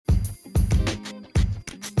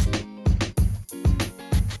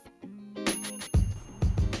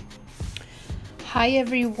Hi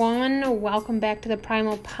everyone, welcome back to the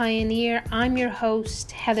Primal Pioneer. I'm your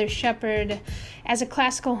host, Heathar Shepard. As a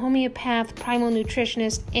classical homeopath, primal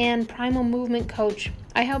nutritionist, and primal movement coach,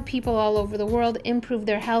 I help people all over the world improve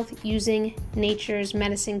their health using nature's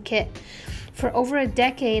medicine kit. For over a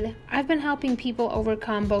decade, I've been helping people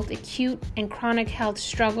overcome both acute and chronic health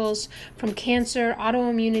struggles, from cancer,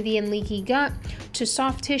 autoimmunity, and leaky gut, to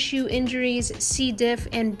soft tissue injuries, C. diff,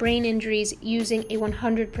 and brain injuries using a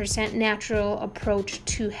 100% natural approach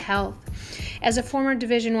to health. As a former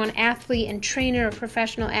Division I athlete and trainer of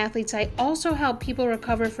professional athletes, I also help people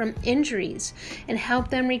recover from injuries and help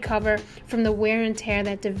them recover from the wear and tear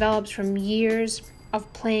that develops from years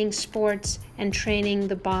of playing sports and training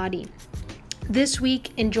the body. This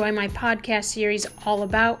week, enjoy my podcast series all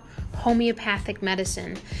about homeopathic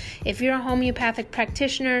medicine. If you're a homeopathic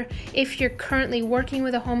practitioner, if you're currently working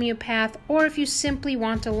with a homeopath, or if you simply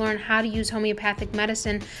want to learn how to use homeopathic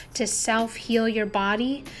medicine to self-heal your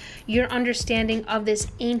body, your understanding of this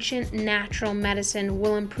ancient natural medicine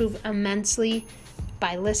will improve immensely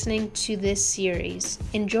by listening to this series.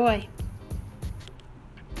 Enjoy!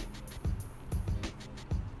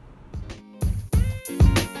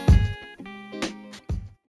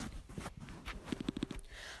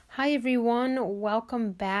 Hi everyone,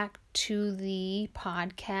 welcome back to the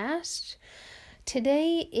podcast.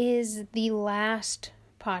 Today is the last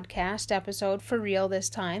podcast episode, for real this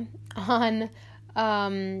time, on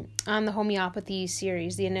the homeopathy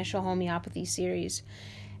series, the initial homeopathy series.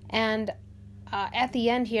 And at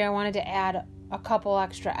the end here, I wanted to add a couple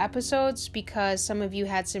extra episodes because some of you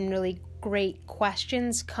had some really great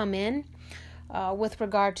questions come in with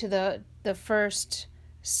regard to the first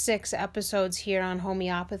 6 episodes here on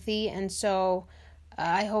homeopathy, and so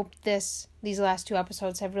I hope these last 2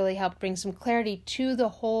 episodes have really helped bring some clarity to the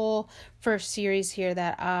whole first series here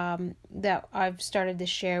that I've started to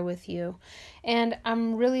share with you. And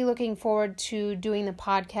I'm really looking forward to doing the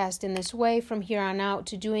podcast in this way from here on out,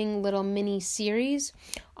 to doing little mini series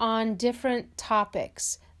on different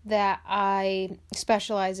topics that I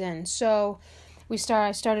specialize in. So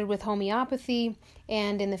I started with homeopathy,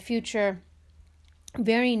 and in the future,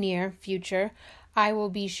 very near future, I will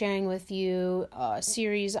be sharing with you a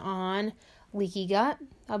series on leaky gut.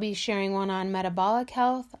 I'll be sharing one on metabolic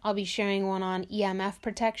health. I'll be sharing one on EMF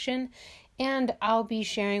protection, and I'll be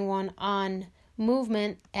sharing one on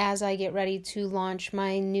movement as I get ready to launch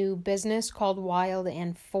my new business called Wild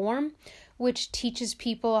and Form, which teaches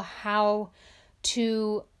people how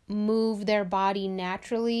to move their body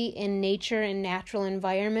naturally in nature and natural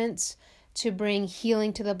environments, to bring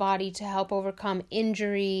healing to the body, to help overcome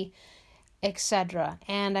injury, etc.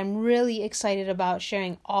 And I'm really excited about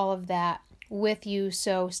sharing all of that with you,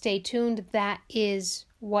 so stay tuned. That is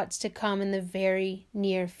what's to come in the very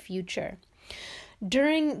near future.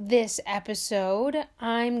 During this episode,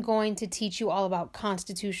 I'm going to teach you all about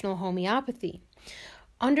constitutional homeopathy.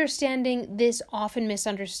 Understanding this often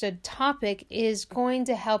misunderstood topic is going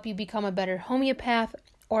to help you become a better homeopath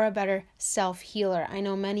or a better self-healer. I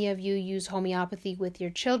know many of you use homeopathy with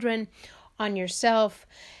your children, on yourself,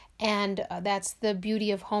 and that's the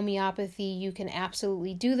beauty of homeopathy. You can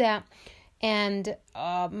absolutely do that. And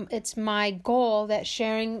it's my goal that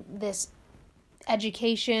sharing this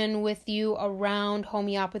education with you around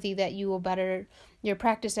homeopathy, that you will better your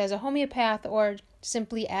practice as a homeopath or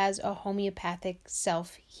simply as a homeopathic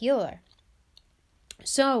self-healer.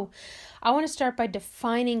 So, I want to start by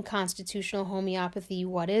defining constitutional homeopathy.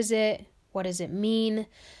 What is it? What does it mean?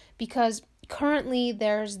 Because currently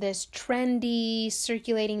there's this trendy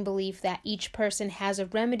circulating belief that each person has a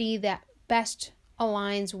remedy that best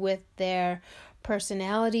aligns with their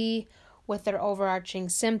personality, with their overarching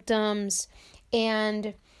symptoms.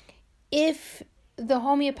 And if the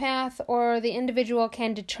homeopath or the individual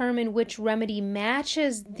can determine which remedy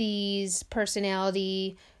matches these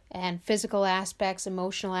personality and physical aspects,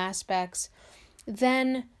 emotional aspects,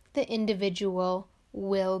 then the individual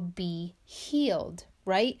will be healed,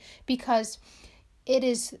 right? Because it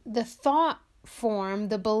is the thought form,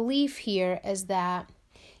 the belief here is that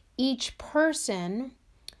each person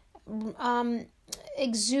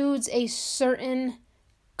exudes a certain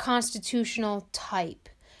constitutional type,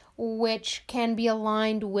 which can be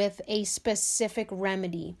aligned with a specific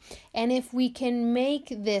remedy. And if we can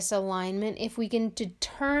make this alignment, if we can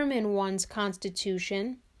determine one's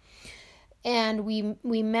constitution, and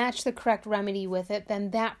we match the correct remedy with it,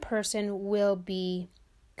 then that person will be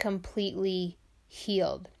completely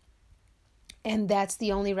healed. And that's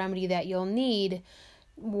the only remedy that you'll need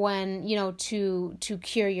when, to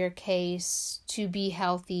cure your case, to be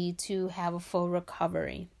healthy, to have a full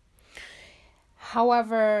recovery.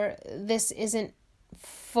 However, this isn't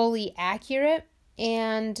fully accurate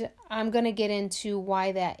And I'm going to get into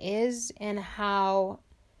why that is and how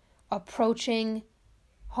approaching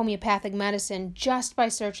homeopathic medicine just by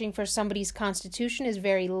searching for somebody's constitution is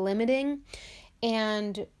very limiting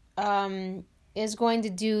and is going to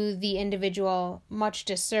do the individual much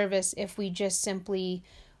disservice if we just simply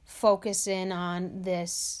focus in on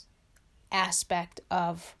this aspect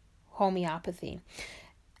of homeopathy.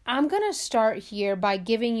 I'm going to start here by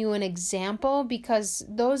giving you an example, because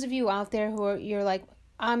those of you out there you're like,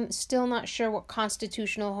 I'm still not sure what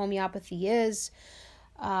constitutional homeopathy is.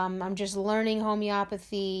 I'm just learning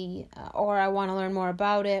homeopathy, or I want to learn more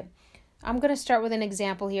about it. I'm going to start with an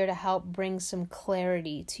example here to help bring some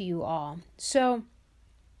clarity to you all. So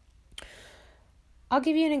I'll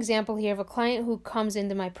give you an example here of a client who comes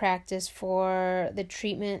into my practice for the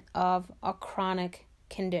treatment of a chronic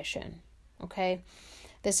condition. Okay?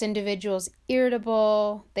 This individual's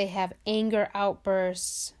irritable, they have anger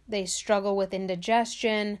outbursts, they struggle with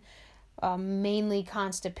indigestion, mainly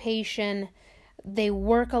constipation. They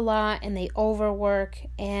work a lot and they overwork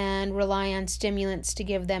and rely on stimulants to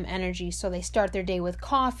give them energy. So they start their day with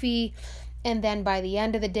coffee, and then by the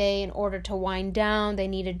end of the day, in order to wind down, they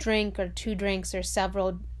need a drink or 2 drinks or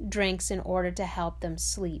several drinks in order to help them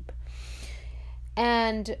sleep.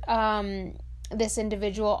 And this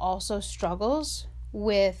individual also struggles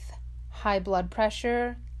with high blood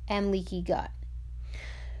pressure and leaky gut.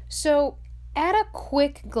 So at a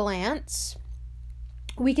quick glance,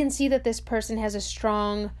 we can see that this person has a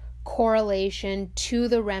strong correlation to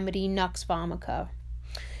the remedy Nux vomica.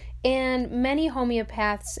 And many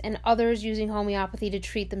homeopaths and others using homeopathy to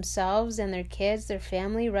treat themselves and their kids, their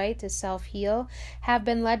family, right, to self-heal, have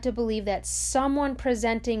been led to believe that someone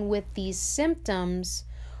presenting with these symptoms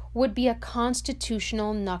would be a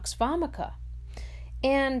constitutional Nux vomica.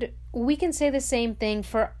 And we can say the same thing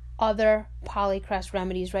for other polycrest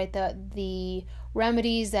remedies, right? The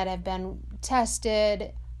remedies that have been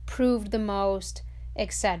tested, proved the most,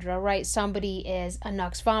 etc., right? Somebody is a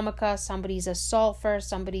Nux vomica, somebody's a sulfur,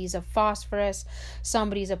 somebody's a phosphorus,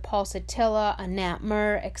 somebody's a pulsatilla, a nat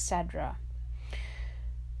myrrh, etc.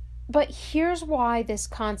 But here's why this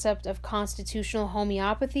concept of constitutional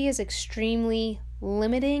homeopathy is extremely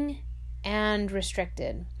limiting and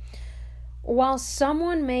restricted. While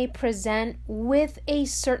someone may present with a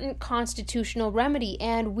certain constitutional remedy,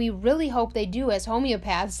 and we really hope they do as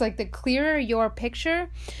homeopaths, like the clearer your picture,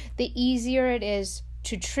 the easier it is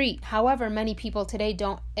to treat. However, many people today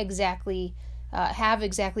don't have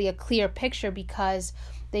exactly a clear picture because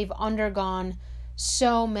they've undergone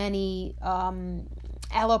so many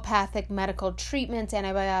allopathic medical treatments,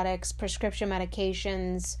 antibiotics, prescription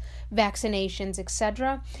medications, vaccinations,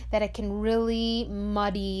 etc., that it can really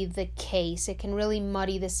muddy the case. It can really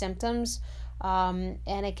muddy the symptoms, and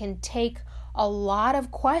it can take a lot of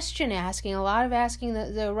asking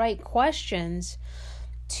the right questions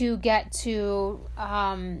to get to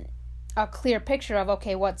a clear picture of,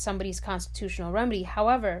 okay, what's somebody's constitutional remedy.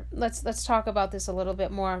 However, let's talk about this a little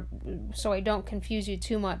bit more so I don't confuse you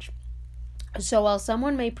too much. So while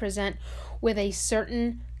someone may present with a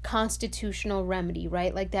certain constitutional remedy,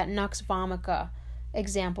 right, like that Nux vomica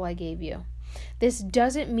example I gave you, this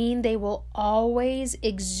doesn't mean they will always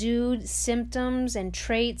exude symptoms and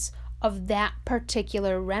traits of that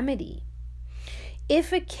particular remedy.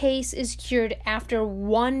 If a case is cured after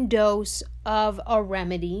 1 dose of a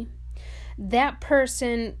remedy, that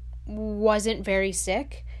person wasn't very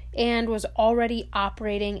sick and was already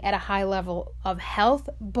operating at a high level of health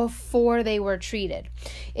before they were treated.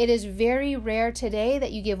 It is very rare today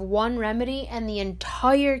that you give 1 remedy and the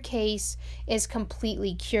entire case is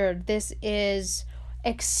completely cured. This is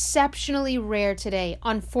exceptionally rare today,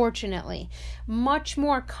 unfortunately. Much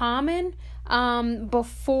more common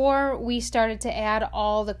before we started to add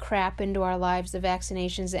all the crap into our lives, the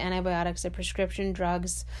vaccinations, the antibiotics, the prescription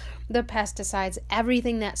drugs, the pesticides,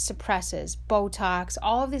 everything that suppresses, Botox,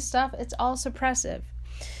 all of this stuff, it's all suppressive.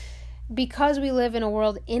 Because we live in a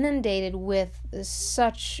world inundated with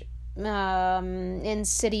such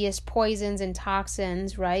insidious poisons and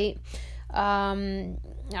toxins, right?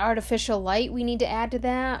 Artificial light we need to add to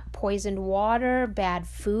that, poisoned water, bad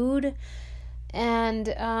food.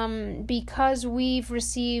 And because we've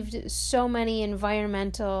received so many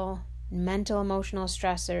environmental, mental, emotional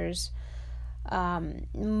stressors,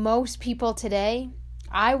 most people today,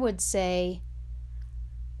 I would say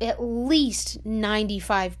at least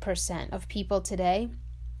 95% of people today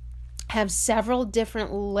have several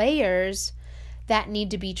different layers that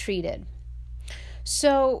need to be treated.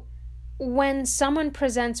 So when someone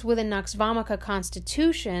presents with a Nux vomica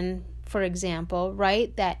constitution, for example,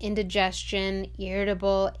 right, that indigestion,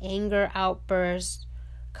 irritable, anger outbursts,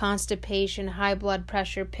 constipation, high blood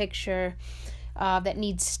pressure picture, that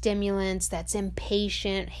needs stimulants, that's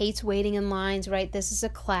impatient, hates waiting in lines, right? This is a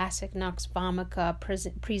classic Nux vomica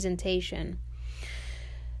presentation.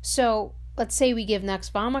 So let's say we give Nux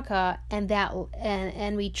vomica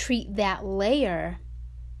and we treat that layer.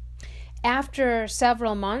 After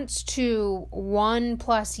several months to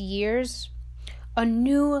 1+ years, a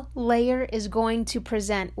new layer is going to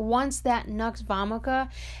present once that Nux vomica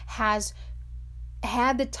has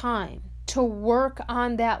had the time to work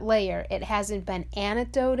on that layer. It hasn't been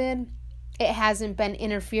antidoted. It hasn't been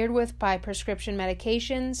interfered with by prescription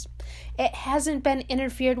medications. It hasn't been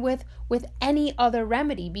interfered with any other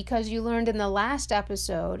remedy, because you learned in the last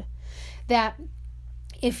episode that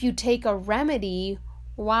if you take a remedy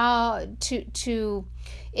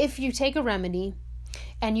if you take a remedy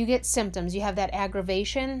and you get symptoms, you have that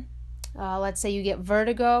aggravation. Let's say you get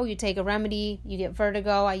vertigo, you take a remedy, you get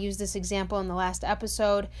vertigo. I used this example in the last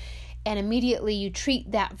episode. And immediately you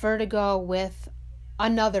treat that vertigo with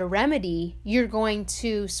another remedy, you're going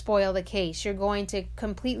to spoil the case. You're going to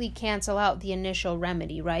completely cancel out the initial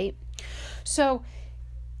remedy, right? So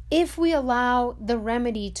if we allow the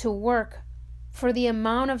remedy to work for the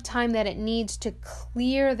amount of time that it needs to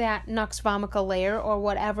clear that Nux vomica layer or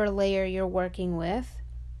whatever layer you're working with,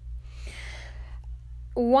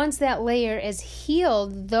 once that layer is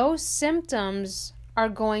healed, those symptoms are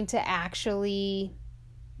going to actually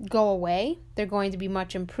go away. They're going to be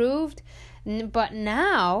much improved, but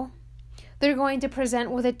now they're going to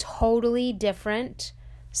present with a totally different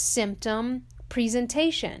symptom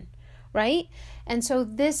presentation, right? And so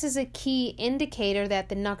this is a key indicator that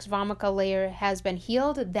the Nux vomica layer has been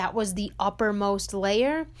healed. That was the uppermost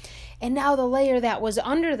layer, and now the layer that was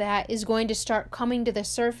under that is going to start coming to the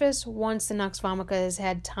surface once the Nux vomica has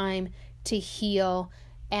had time to heal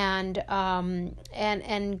and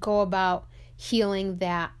go about healing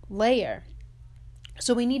that layer.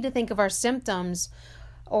 So we need to think of our symptoms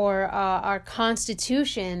or our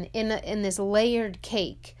constitution in this layered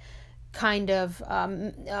cake kind of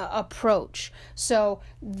approach. So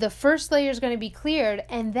the first layer is going to be cleared,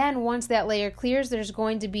 and then once that layer clears, there's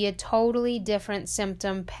going to be a totally different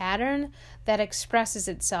symptom pattern that expresses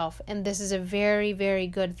itself. And this is a very, very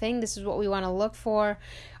good thing. This is what we want to look for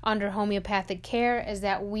under homeopathic care, is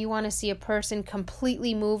that we want to see a person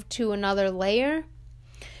completely move to another layer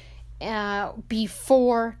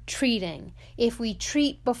before treating. If we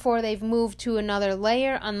treat before they've moved to another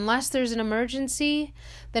layer, unless there's an emergency,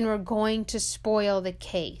 then we're going to spoil the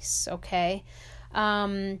case, okay?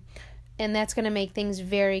 And that's going to make things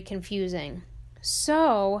very confusing.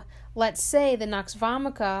 So let's say the Nux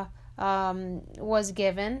vomica was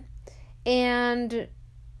given, and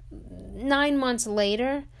 9 months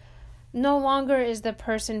later, no longer is the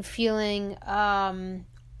person feeling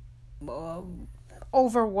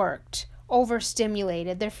overworked,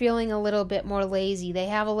 overstimulated. They're feeling a little bit more lazy. They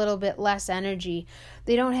have a little bit less energy.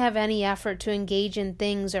 They don't have any effort to engage in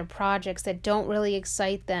things or projects that don't really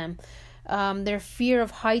excite them. Their fear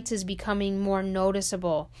of heights is becoming more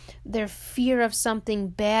noticeable. Their fear of something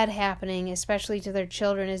bad happening, especially to their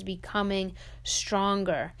children, is becoming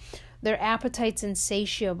stronger. Their appetite's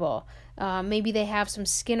insatiable. Maybe they have some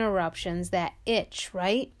skin eruptions that itch,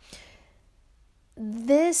 right?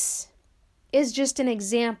 This is just an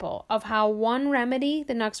example of how one remedy,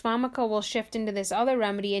 the Nux vomica, will shift into this other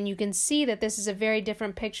remedy, and you can see that this is a very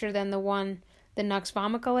different picture than the Nux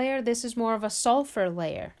vomica layer. This is more of a sulfur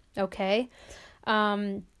layer, okay?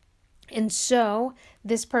 And so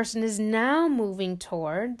this person is now moving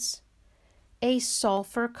towards a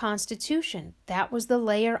sulfur constitution. That was the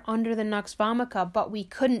layer under the Nux vomica, but we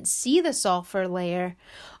couldn't see the sulfur layer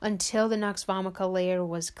until the Nux vomica layer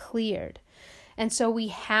was cleared. And so we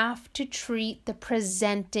have to treat the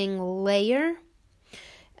presenting layer,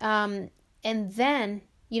 and then,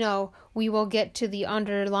 we will get to the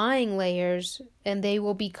underlying layers, and they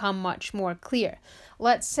will become much more clear.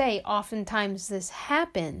 Let's say oftentimes this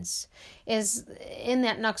happens is in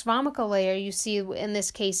that Nux vomica layer. You see in this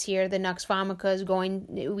case here, the Nux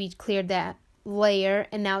vomica we cleared that layer,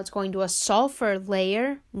 and now it's going to a sulfur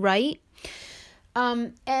layer, right?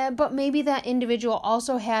 But maybe that individual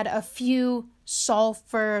also had a few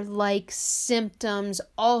sulfur-like symptoms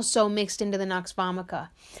also mixed into the Nux vomica,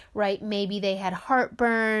 right? Maybe they had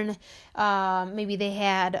heartburn. Maybe they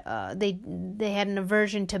had an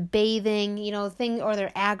aversion to bathing, or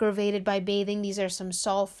they're aggravated by bathing. These are some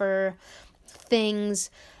sulfur things.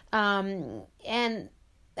 And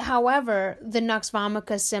however, the Nux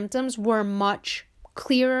vomica symptoms were much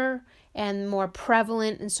clearer and more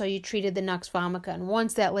prevalent, and so you treated the Nux vomica. And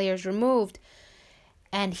once that layer is removed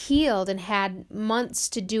and healed and had months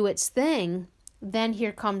to do its thing, then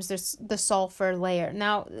here comes the sulfur layer.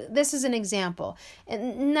 Now, this is an example.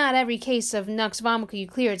 And not every case of Nux vomica you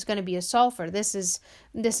clear, it's going to be a sulfur. This is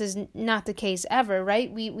not the case ever,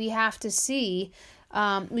 right? We have to see,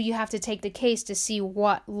 you have to take the case to see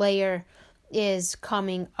what layer is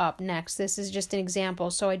coming up next. This is just an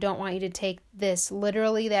example, so I don't want you to take this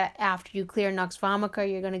literally that after you clear Nux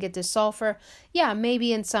vomica, you're going to get this sulfur. Yeah,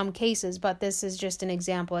 maybe in some cases, but this is just an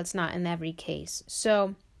example. It's not in every case.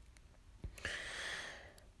 So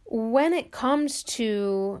when it comes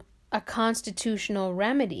to a constitutional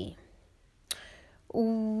remedy,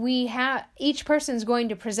 each person's going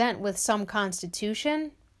to present with some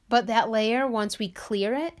constitution, but that layer, once we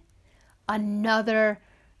clear it, another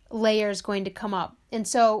layer is going to come up. And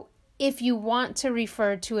so if you want to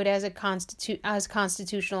refer to it as as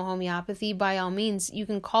constitutional homeopathy, by all means, you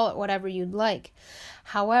can call it whatever you'd like.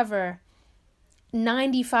 However,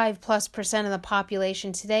 95+% of the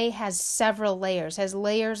population today has several layers, has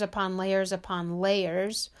layers upon layers upon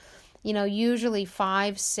layers. Usually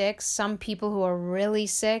 5, 6, some people who are really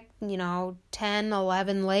sick, 10,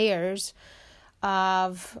 11 layers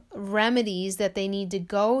of remedies that they need to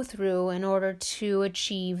go through in order to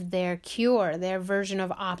achieve their cure, their version of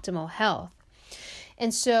optimal health.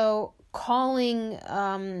 And so calling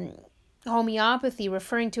homeopathy,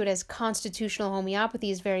 referring to it as constitutional homeopathy,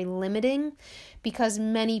 is very limiting, because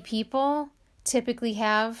many people typically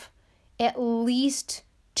have at least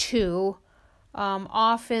 2,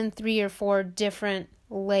 often 3 or 4 different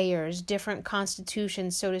layers, different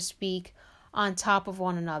constitutions, so to speak, on top of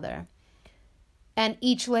one another. And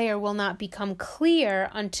each layer will not become clear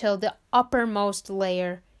until the uppermost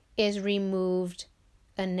layer is removed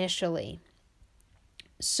initially.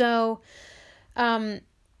 So,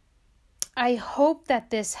 I hope that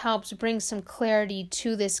this helps bring some clarity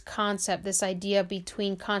to this concept, this idea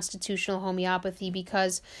between constitutional homeopathy,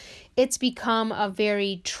 because it's become a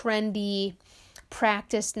very trendy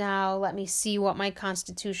practice now. Let me see what my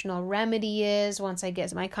constitutional remedy is. Once I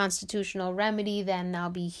get my constitutional remedy, then I'll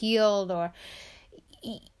be healed. Or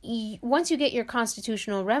once you get your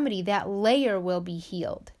constitutional remedy, that layer will be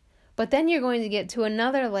healed. But then you're going to get to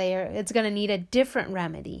another layer. It's going to need a different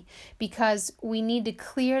remedy, because we need to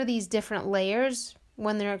clear these different layers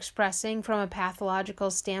when they're expressing from a pathological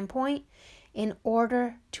standpoint in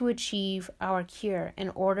order to achieve our cure, in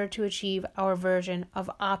order to achieve our version of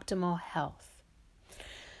optimal health.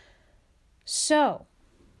 So,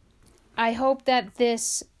 I hope that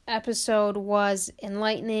this episode was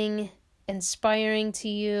enlightening, inspiring to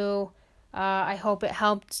you. I hope it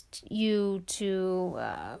helped you to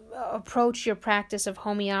approach your practice of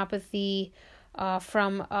homeopathy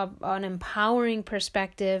from an empowering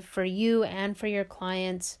perspective for you and for your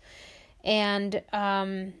clients. And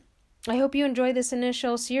I hope you enjoyed this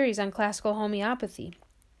initial series on classical homeopathy.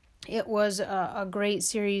 It was a great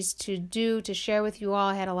series to share with you all.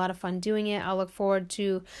 I had a lot of fun doing it. I'll look forward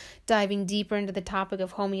to diving deeper into the topic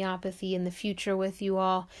of homeopathy in the future with you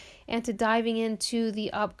all, and to diving into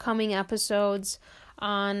the upcoming episodes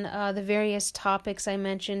on the various topics I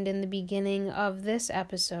mentioned in the beginning of this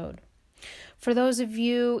episode. For those of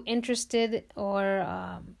you interested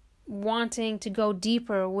or wanting to go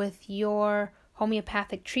deeper with your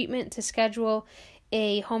homeopathic treatment, to schedule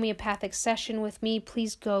a homeopathic session with me,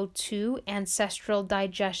 please go to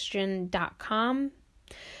ancestraldigestion.com,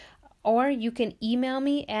 or you can email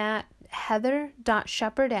me at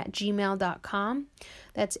heather.shepard@gmail.com.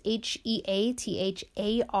 That's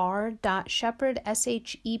HEATHAR.Shepard,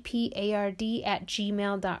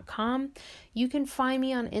 SHEPARD@gmail.com. You can find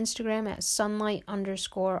me on Instagram at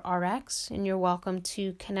sunlight_RX, and you're welcome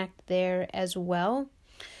to connect there as well.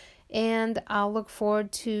 And I'll look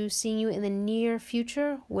forward to seeing you in the near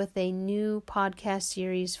future with a new podcast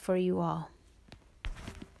series for you all.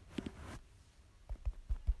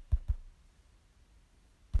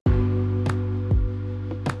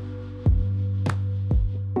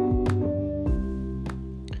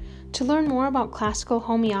 To learn more about classical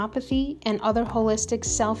homeopathy and other holistic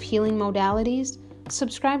self-healing modalities,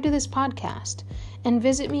 subscribe to this podcast and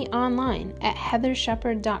visit me online at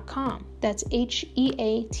heatharshepard.com. That's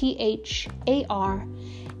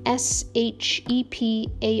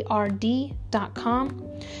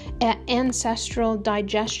HEATHARSHEPARD.com, at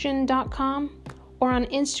ancestraldigestion.com, or on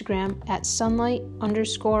Instagram at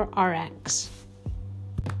sunlight_RX.